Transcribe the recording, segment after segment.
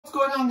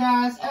What's going on,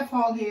 guys? Ev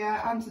Hall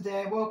here, and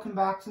today welcome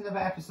back to another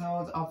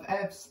episode of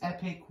Ev's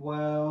Epic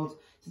World.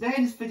 Today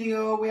in this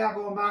video we are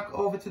going back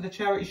over to the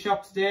charity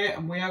shop today,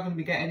 and we are going to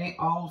be getting it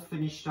all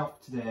finished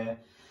off today.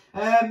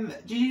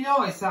 Did you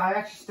notice that I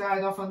actually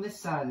started off on this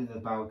side of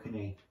the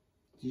balcony?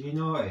 Did you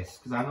notice?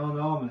 Because I know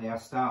normally I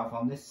start off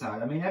on this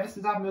side. I mean, ever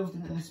since I've moved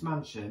into this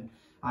mansion,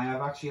 I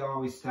have actually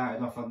always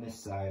started off on this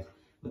side.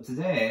 But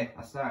today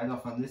I started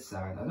off on this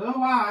side. I don't know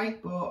why,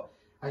 but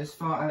I just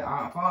thought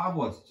I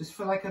would, just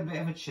for like a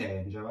bit of a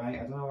change, alright?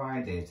 I don't know why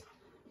I did,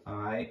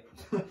 alright?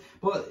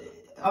 But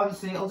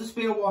honestly, it'll just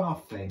be a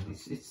one-off thing.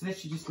 It's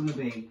literally just going to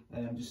be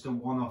just a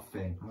one-off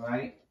thing,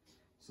 alright?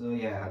 So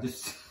yeah,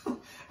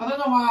 I don't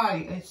know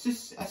why. It's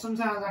just,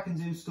 sometimes I can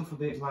do stuff a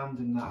bit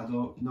random that I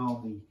don't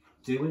normally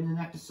do in an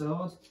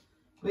episode.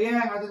 But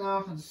yeah, I don't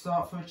know, I just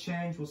thought for a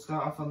change, we'll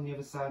start off on the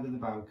other side of the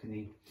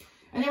balcony.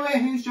 Anyway,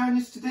 who's joined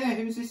us today?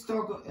 Who's this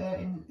dog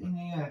in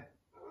here?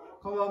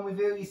 Come on,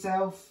 reveal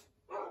yourself.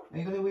 Are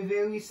you going to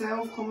reveal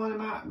yourself? Come on,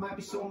 it might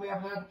be someone we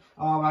haven't had.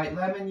 Alright,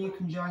 Lemon, you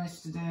can join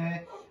us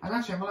today. And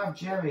actually, I'm going to have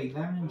Jerry.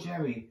 Lemon and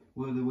Jerry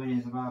were the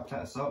winners of our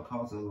Pet Assault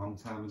course a long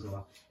time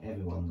ago.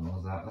 Everyone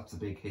knows that. That's a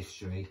big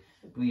history.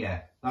 But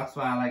yeah, that's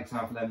why I like to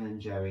have Lemon and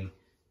Jerry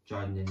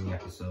joined in the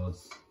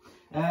episodes.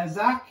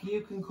 Zach, you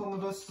can come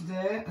with us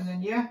today. And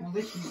then, yeah, we're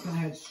literally just going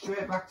to head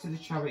straight back to the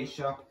charity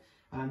shop.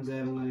 And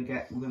we're gonna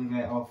get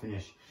it all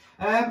finished.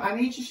 I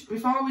need to,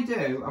 before we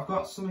do, I've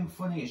got something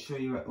funny to show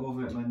you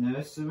over at my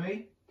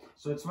nursery.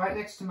 So it's right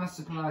next to my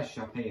supply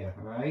shop here,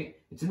 alright?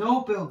 It's an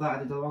old build that I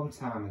did a long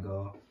time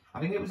ago. I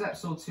think it was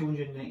episode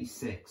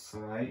 286,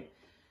 alright?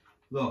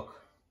 Look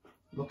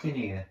in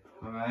here,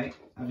 alright?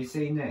 Have you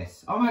seen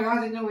this? Oh my god,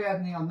 I didn't know we had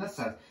any on this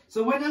side.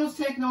 So when I was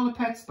taking all the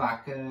pets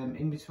back,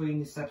 in between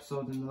this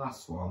episode and the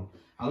last one,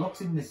 I looked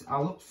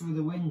through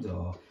the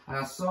window and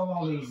I saw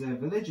all these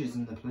villagers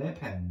in the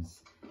playpens.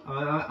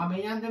 I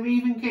mean, and they're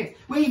even kids.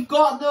 We've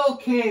got no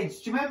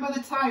kids! Do you remember the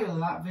title of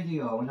that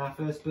video when I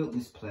first built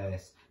this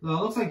place? No,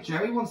 it looks like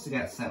Jerry wants to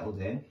get settled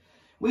in.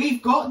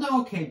 We've got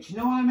no kids, you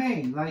know what I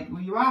mean? Like,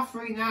 well, you are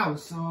free now,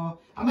 so...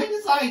 I mean,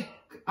 there's like...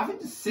 I think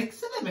there's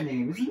 6 of them in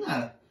here, isn't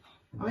there?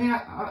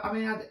 I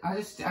mean,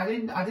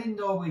 I didn't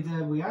know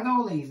we had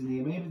all these in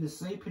here. Maybe they're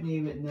sleeping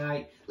here at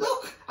night.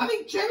 Look, I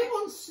mean, Jerry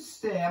wants to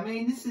stay. I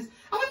mean, we've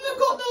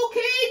got no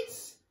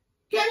kids.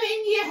 Get it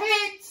in your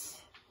heads.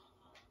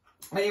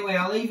 Anyway,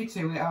 I'll leave you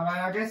to it. All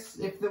right. I guess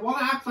if they want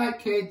to act like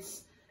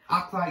kids,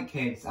 act like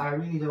kids. I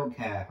really don't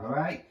care. All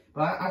right.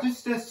 But I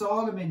just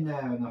saw them in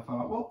there, and I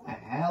thought, what the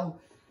hell?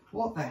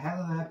 What the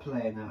hell are they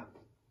playing at?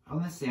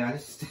 Honestly, I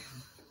just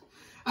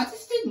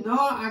didn't know.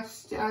 I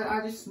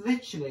just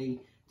literally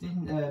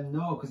didn't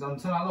know, because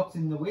until I looked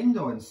in the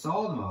window and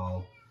saw them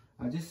all,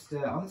 honestly,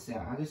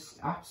 I just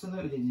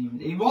absolutely didn't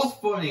even... It was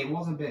funny, it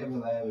was a bit of a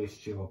hilarious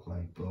joke,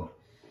 like, but,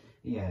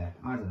 yeah,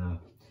 I don't know.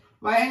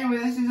 Right, anyway,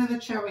 this is at the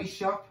charity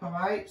shop,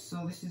 alright,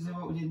 so this is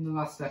what we did in the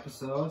last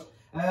episode.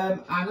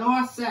 I know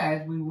I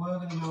said we were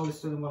going to do all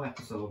this done in one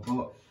episode,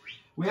 but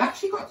we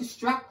actually got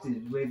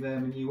distracted with a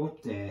new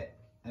update.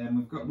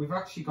 We've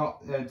actually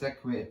got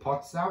decorated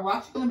pots now. We're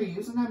actually going to be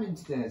using them in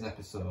today's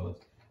episode.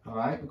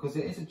 Alright, because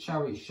it is a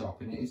charity shop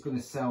and it is going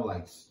to sell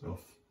like stuff.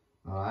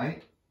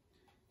 Alright,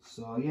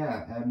 so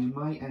yeah, we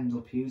might end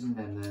up using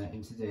them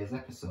in today's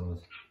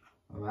episode.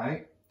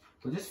 Alright,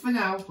 but just for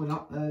now, we're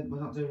not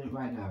doing it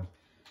right now.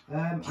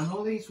 And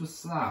all these were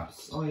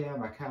slabs. Oh yeah,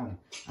 I can.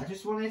 I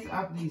just wanted to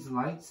add these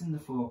lights in the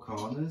 4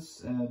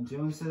 corners.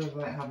 Instead of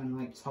like having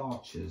like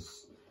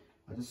torches,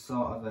 I just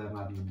sort of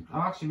adding. Oh,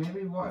 actually,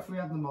 maybe what if we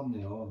had them on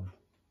their own?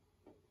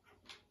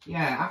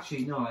 Yeah,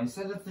 actually no.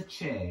 Instead of the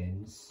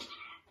chains,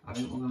 I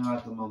think we're going to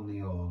add them on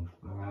their own,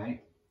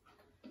 alright?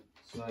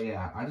 So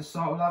yeah, I just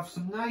thought we'll have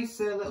some nice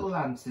little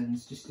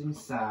lanterns just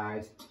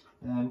inside.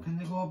 Can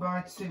they go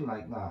by 2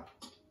 like that?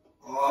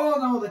 Oh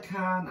no, they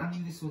can't. I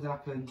knew this would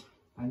happen.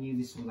 I knew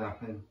this would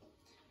happen.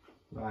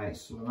 Right,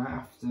 so we might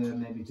have to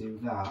maybe do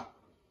that.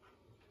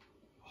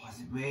 Oh,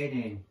 is it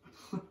raining?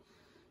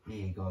 There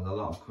you go, a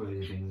lot of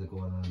crazy things are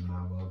going on in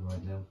my world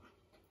right now.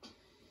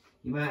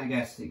 You might have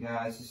guessed it,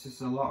 guys. It's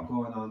just a lot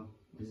going on,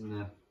 isn't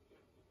there?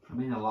 I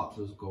mean, a lot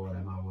does go on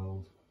in my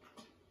world.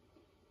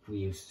 We're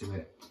used to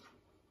it.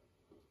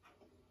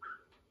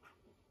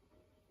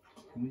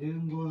 Can we do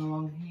them going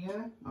along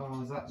here?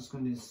 Or is that just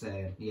going to be the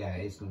same? Yeah,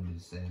 it is going to be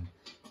the same.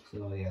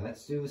 So yeah,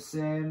 let's do the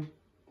same.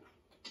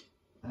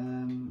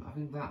 I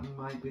think that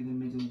might be the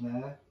middle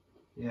there.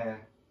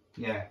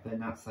 Yeah, then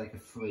that's like a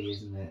 3,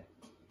 isn't it?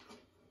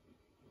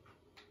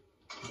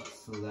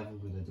 That's the level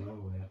with the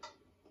doorway.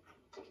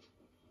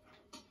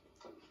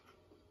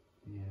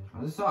 Yeah,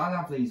 I just thought I'd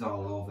have these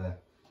all over.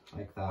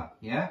 Like that,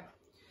 yeah?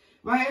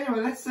 Right, anyway,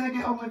 let's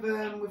get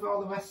on with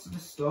all the rest of the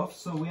stuff.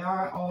 So we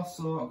are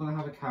also going to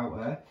have a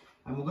counter.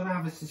 And we're going to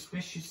have a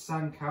suspicious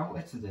sand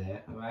counter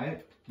today,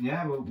 alright?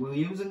 Yeah, we're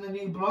using the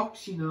new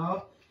blocks, you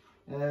know.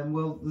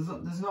 Well,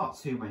 there's not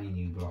too many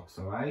new blocks,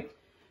 alright?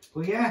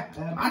 But yeah,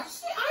 I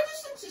just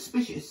think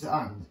suspicious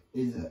sand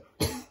is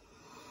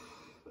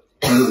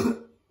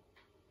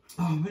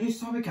Oh, I'm really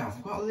sorry, guys.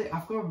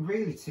 I've got a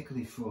really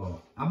tickly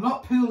throat. I'm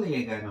not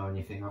poorly again or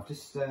anything. I've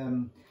just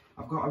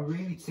I've got a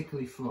really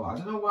tickly throat. I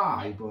don't know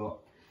why, but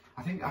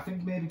I think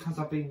maybe because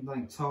I've been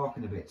like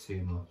talking a bit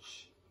too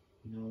much.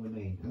 You know what I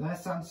mean? And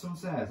there's some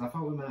stairs. I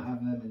thought we might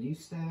have a new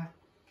stair.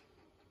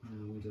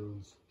 No, we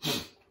don't.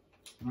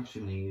 I'm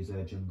actually going to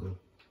use jungle.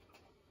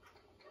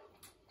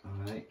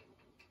 Alright.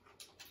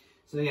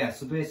 So yeah,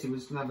 so basically we're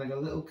just going to have like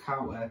a little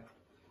counter.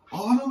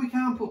 Oh no, we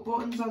can't put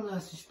buttons on there,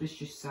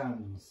 suspicious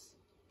sounds.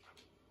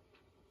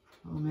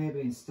 Oh,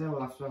 maybe instead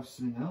we'll have to have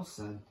something else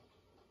then.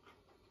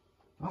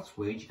 That's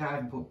weird, you can't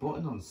even put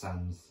button on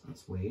sands.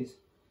 That's weird.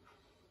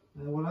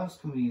 What else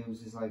can we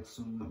use is like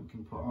something that we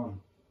can put on?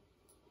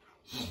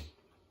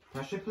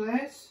 Pressure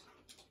plates?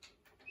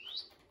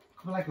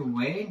 Could be like a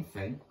weighing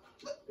thing.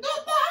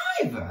 Not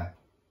that either!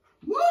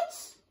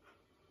 What?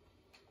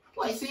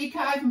 Wait, so you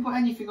can't even put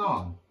anything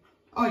on?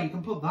 Oh, you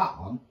can put that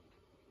on.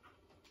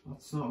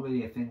 That's not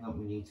really a thing that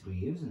we need to be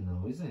using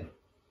though, is it?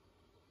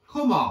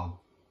 Come on!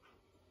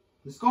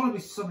 There's got to be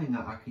something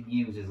that I can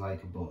use as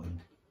like a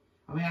button.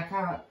 I mean, I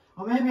can't...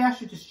 Or maybe I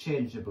should just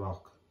change the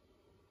block.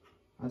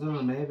 I don't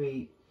know,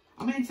 maybe...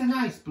 I mean, it's a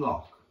nice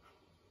block.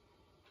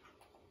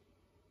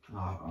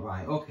 Oh,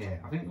 alright, okay.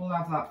 I think we'll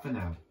have that for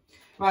now.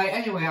 Right,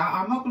 anyway,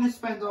 I'm not going to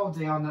spend all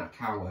day on that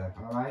counter,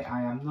 alright?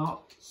 I am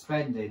not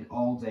spending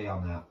all day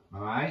on that,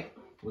 alright?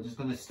 We're just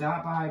going to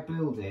start by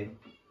building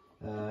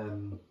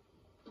the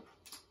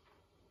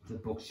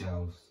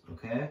bookshelves,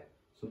 okay?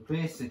 So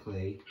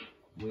basically,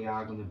 we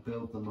are going to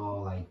build them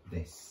all like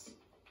this,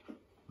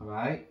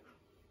 alright?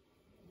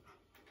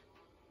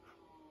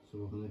 So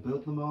we're going to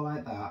build them all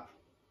like that.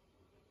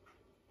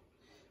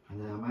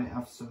 And then I might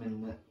have some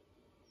in the...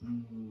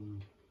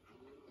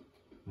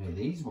 Wait,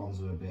 these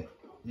ones are a bit...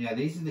 Yeah,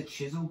 these are the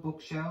chisel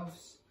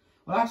bookshelves.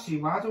 Well, actually,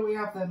 why don't we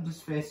have them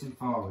just facing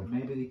forward?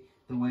 Maybe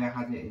the way I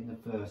had it in the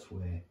first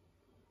way.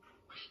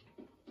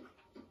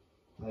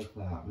 Like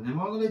that. And then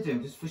what I'm going to do,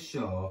 just for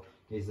sure,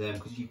 is...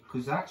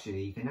 Because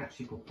actually, you can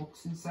actually put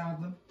books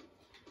inside them.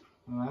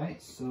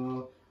 Alright,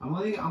 so... I'm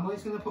only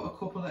just going to put a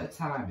couple at a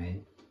time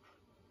in.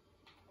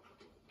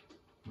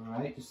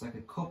 Alright, just like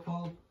a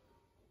couple.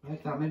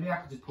 Like that. Maybe I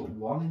could just put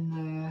one in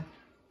there.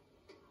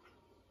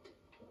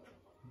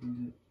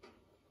 Do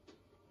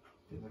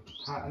like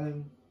a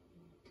pattern.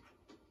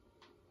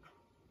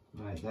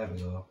 Right, there we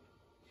go.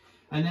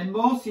 And then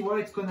mostly what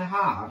it's going to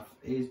have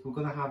is we're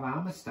going to have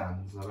armor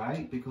stands,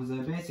 alright? Because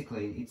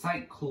basically it's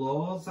like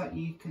clothes that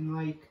you can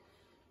like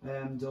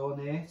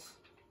donate.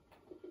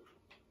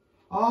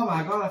 Oh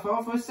my god, I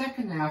thought for a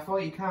second there, I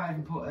thought you can't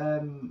even put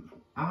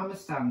armor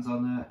stands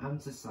on an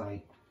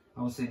anthracite.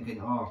 I was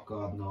thinking, oh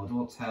god, no,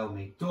 don't tell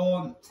me.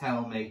 Don't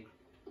tell me.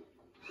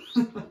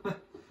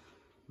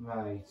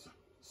 Right.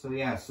 So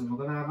yeah, so we're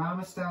gonna have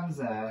armor stands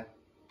there.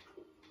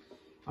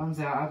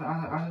 Honestly,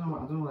 I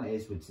don't know what it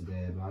is with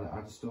today, but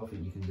I just don't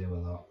think you can do a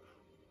lot.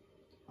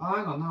 Oh,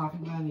 hang on, no, I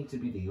think they need to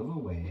be the other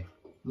way.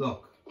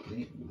 Look,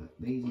 these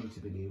need to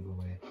be the other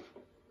way,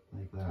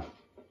 like that.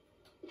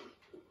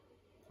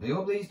 I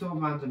hope these don't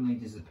randomly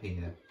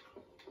disappear.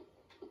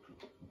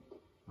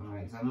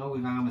 Alright, because I know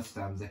with armor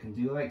stands they can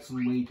do like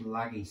some weird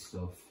laggy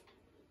stuff.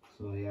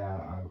 So yeah,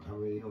 I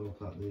really hope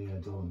that they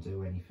don't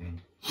do anything.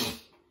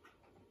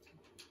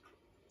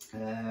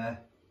 Can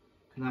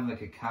have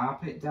like a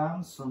carpet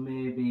down, so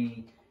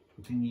maybe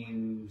we can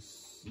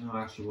use... No,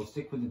 actually we'll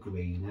stick with the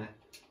green.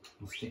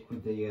 We'll stick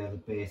with the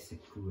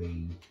basic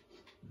green,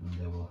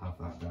 and we'll have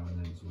that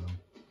down there as well.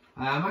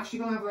 I'm actually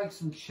going to have like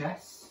some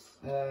chests.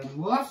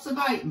 We'll have some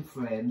item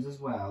frames as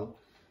well,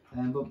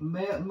 but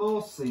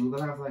mostly we're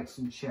going to have like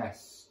some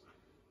chests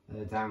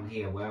down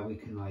here where we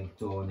can like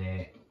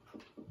donate.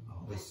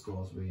 Oh, this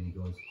score's really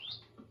good.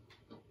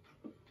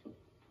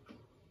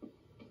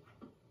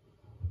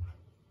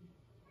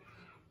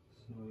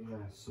 So yeah,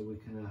 so we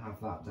can have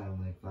that down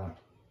like that.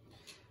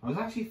 I was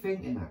actually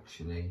thinking,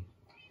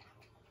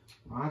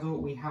 why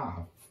don't we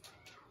have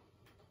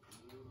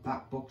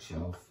that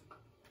bookshelf?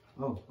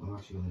 Oh, I'm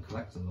actually going to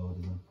collect a load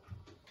of them.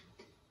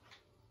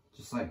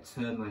 Just like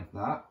turn like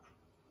that.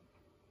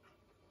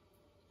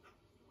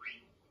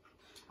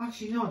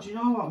 Actually, no, do you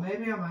know what?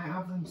 Maybe I might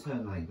have them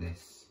turn like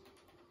this.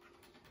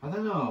 I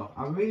don't know.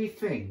 I really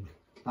think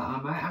that I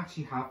might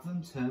actually have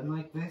them turn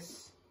like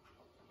this.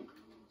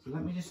 So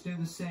let me just do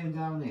the same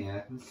down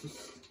here. Let's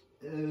just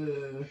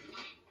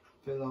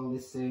fill all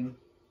this in.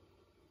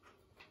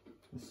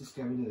 Let's just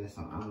get rid of this.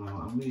 I don't know.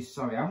 I'm really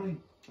sorry.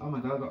 Oh my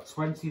god, I've got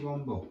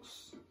 21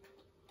 books.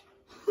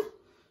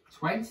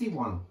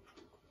 21.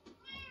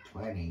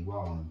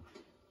 21.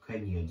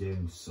 Can you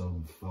do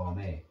some for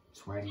me?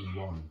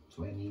 21,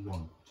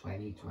 21,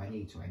 20,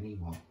 20,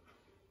 21.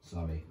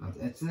 Sorry.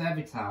 It's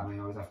every time I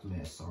always have to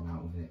make a song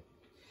out of it.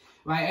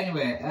 Right,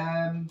 anyway,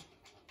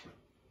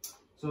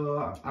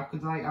 so I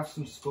could like have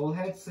some skull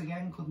heads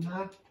again, couldn't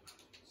I?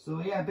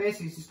 So yeah,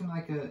 basically it's just gonna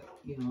like a,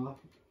 you know,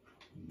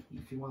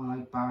 if you want to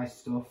like buy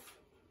stuff,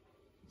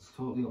 it's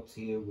totally up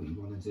to you what you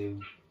want to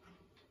do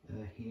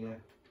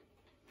here.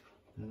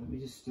 Let me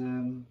just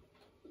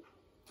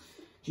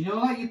Do you know,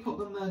 like, you put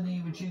them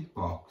near a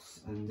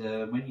jukebox,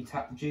 and when you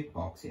tap the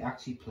jukebox, it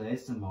actually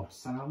plays the mob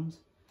sound.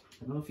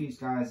 I don't know if you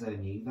guys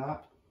knew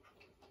that,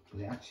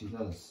 but it actually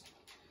does.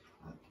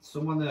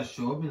 Someone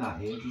showed me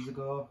that ages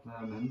ago, and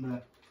I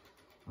remember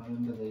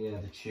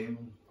the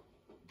tune.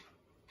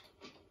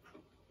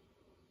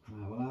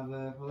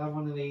 We'll have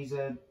one of these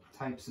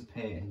types of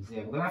paintings.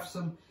 Yeah, we'll have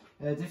some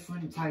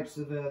different types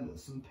of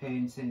some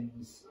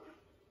paintings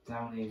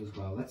down here as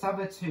well. Let's have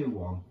a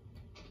 2-1.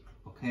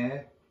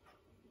 Okay,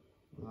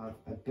 we'll have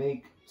a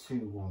big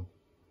 2-1.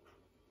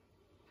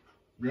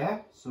 Yeah,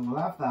 so we'll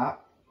have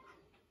that.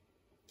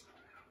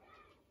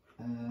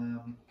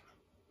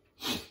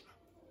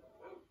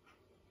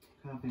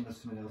 Can't think of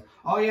something else.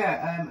 Oh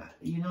yeah,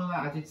 you know that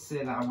I did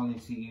say that I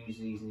wanted to use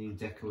these new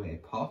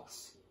decorated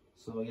pots.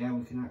 So yeah,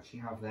 we can actually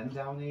have them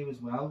down here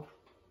as well.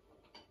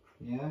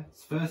 Yeah,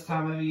 it's the first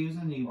time ever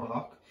using a new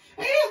block.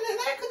 Hey,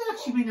 that could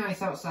actually be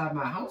nice outside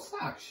my house.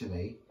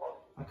 Actually,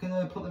 I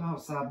can put them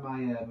outside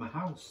my my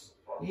house.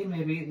 Yeah,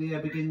 maybe at the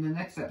beginning of the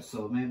next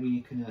episode, maybe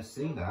you can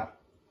see that.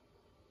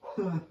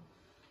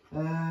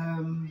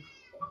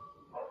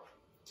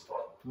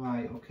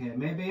 Right, okay,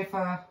 maybe if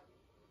I...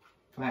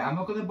 Right, I'm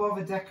not going to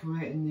bother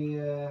decorating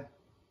the...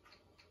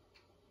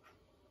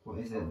 what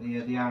is it?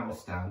 The armour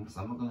stands.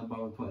 I'm not going to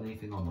bother putting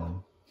anything on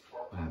them.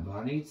 Right, but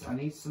I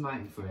need some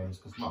item frames,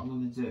 because what I'm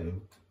going to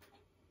do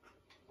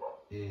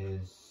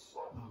is...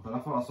 Oh, but I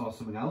thought I saw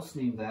something else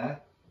new there.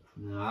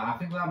 No, I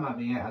think that might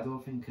be it. I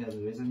don't think there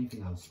is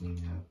anything else new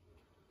now.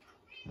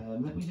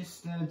 Let me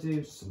just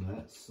do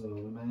something. So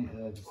we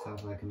might just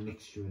have like a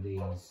mixture of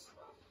these.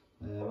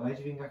 Where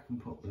do you think I can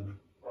put them?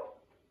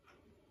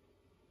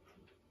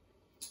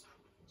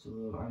 So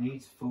I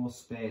need 4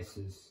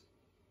 spaces.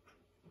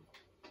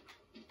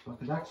 So I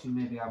could actually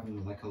maybe have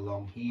them like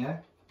along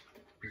here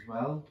as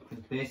well.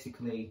 Because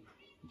basically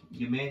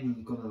you're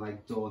mainly gonna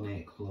like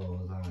donate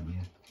clothes, aren't you?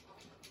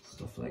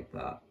 Stuff like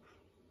that.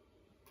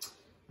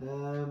 I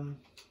don't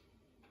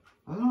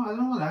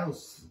know what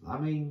else. I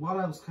mean, what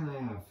else can I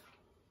have?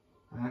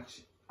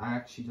 I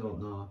actually don't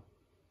know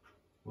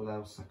what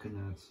else I can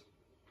add.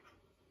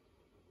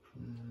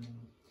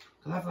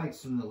 Could I have like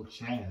some little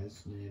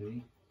chairs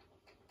maybe?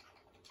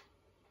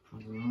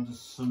 I don't know,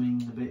 just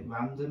something a bit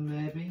random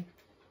maybe.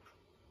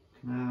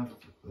 Can I have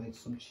like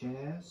some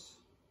chairs?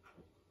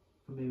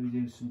 Can maybe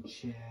do some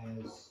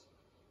chairs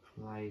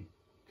like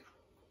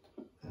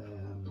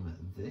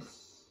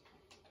this.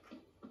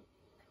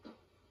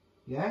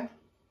 Yeah?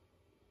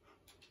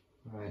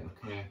 Right,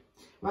 okay.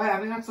 Right, I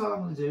mean that's all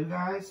I'm gonna do,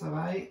 guys,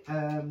 alright?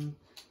 I mean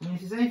if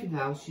there's anything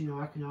else, you know,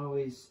 I can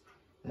always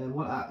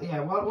what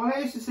I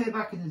used to say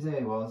back in the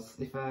day was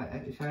if I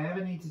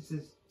ever needed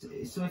to,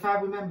 so if I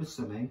remember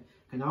something,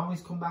 I can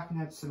always come back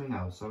and add something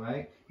else,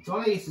 alright? It's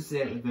all I used to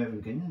say at the very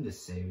beginning of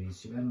this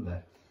series, you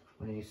remember?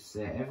 When I used to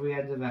say at every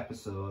end of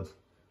episode,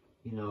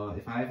 you know,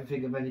 if I ever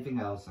think of anything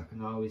else, I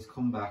can always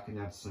come back and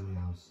add something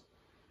else.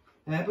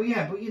 But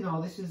you know,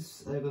 this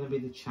is going to be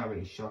the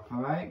charity shop,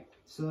 alright?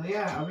 So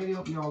yeah, I really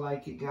hope you all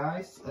like it,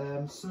 guys.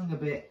 Something a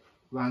bit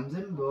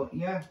random, but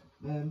yeah,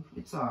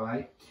 it's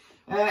alright.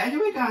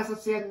 Anyway guys,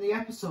 that's the end of the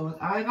episode.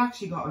 I've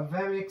actually got a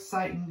very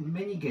exciting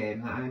mini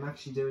game that I'm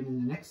actually doing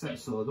in the next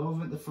episode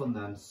over at the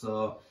Funland.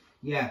 So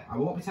yeah, I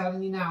won't be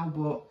telling you now,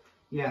 but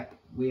yeah,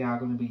 we are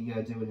going to be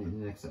doing it in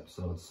the next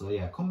episode. So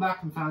yeah, come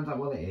back and find out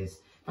what it is.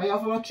 Thank you all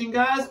for watching,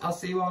 guys. I'll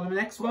see you all in the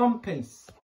next one. Peace.